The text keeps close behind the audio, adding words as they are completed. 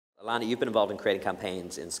Alana, you've been involved in creating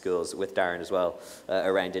campaigns in schools with Darren as well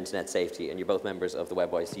around internet safety, and you're both members of the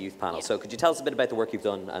Webwise Youth Panel. Yeah. So could you tell us a bit about the work you've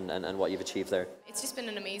done and what you've achieved there? It's just been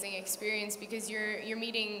an amazing experience because you're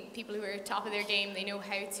meeting people who are top of their game. They know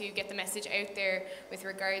how to get the message out there with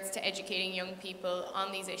regards to educating young people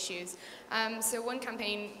on these issues. So one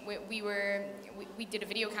campaign, we did a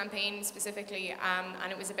video campaign specifically,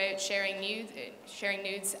 and it was about sharing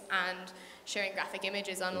nudes and sharing graphic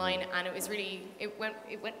images online, and it was really, it went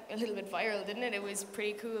a little bit viral, didn't it? It was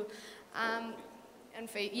pretty cool. And on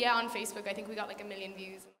Facebook, I think we got like 1 million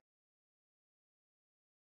views.